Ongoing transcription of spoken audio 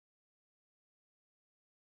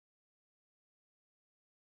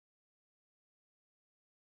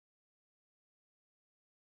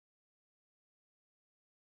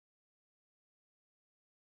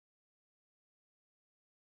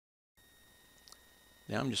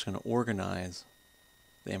Now I'm just going to organize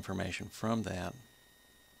the information from that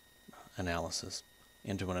analysis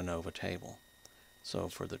into an ANOVA table. So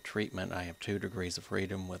for the treatment, I have 2 degrees of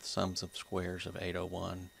freedom with sums of squares of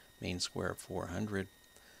 801, mean square of 400.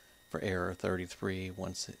 For error, 33,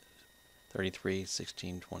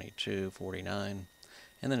 16, 22, 49,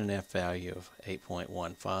 and then an F value of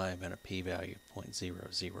 8.15 and a P value of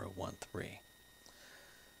 0.0013.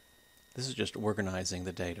 This is just organizing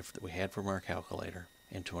the data that we had from our calculator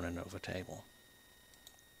into an ANOVA table.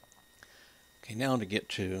 Okay, now to get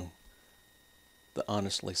to the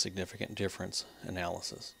honestly significant difference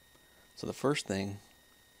analysis. So the first thing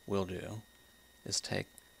we'll do is take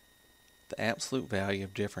the absolute value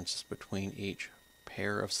of differences between each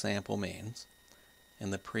pair of sample means.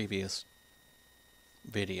 In the previous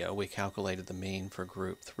video, we calculated the mean for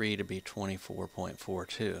group 3 to be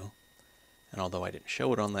 24.42, and although I didn't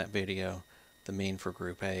show it on that video, the mean for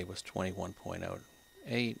group A was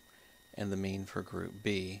 21.08, and the mean for group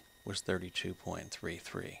B was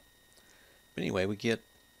 32.33. But anyway, we get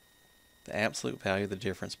the absolute value of the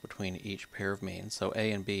difference between each pair of means. So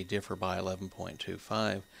A and B differ by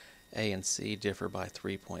 11.25, A and C differ by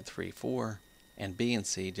 3.34, and B and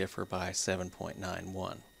C differ by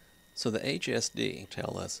 7.91. So the HSD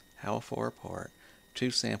tell us how far apart 2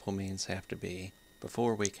 sample means have to be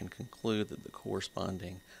before we can conclude that the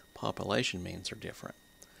corresponding population means are different.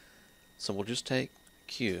 So we'll just take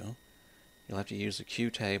Q. You'll have to use a Q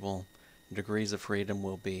table. Degrees of freedom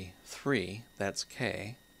will be 3, that's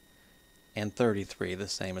K, and 33, the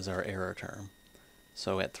same as our error term.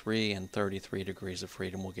 So at 3 and 33 degrees of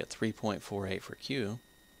freedom, we'll get 3.48 for Q.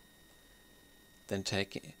 Then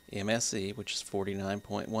take MSE, which is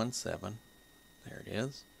 49.17, there it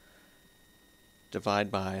is, divide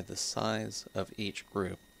by the size of each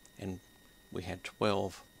group, and we had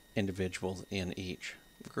 12 individuals in each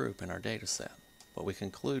group in our data set. What we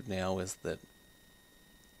conclude now is that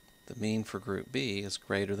the mean for group B is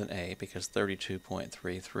greater than A because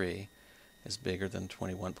 32.33 is bigger than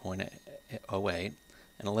 21.08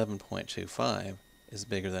 and 11.25 is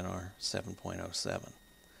bigger than our 7.07.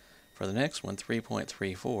 For the next one,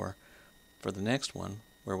 3.34, for the next one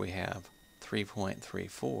where we have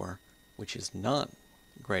 3.34, which is not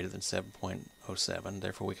greater than 7.07,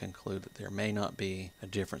 therefore we conclude that there may not be a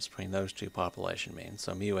difference between those 2 population means,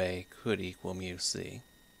 so mu A could equal mu C.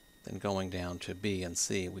 Then going down to B and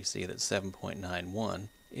C, we see that 7.91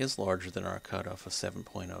 is larger than our cutoff of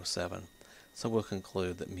 7.07, so we'll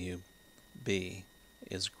conclude that mu B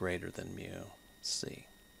is greater than mu C.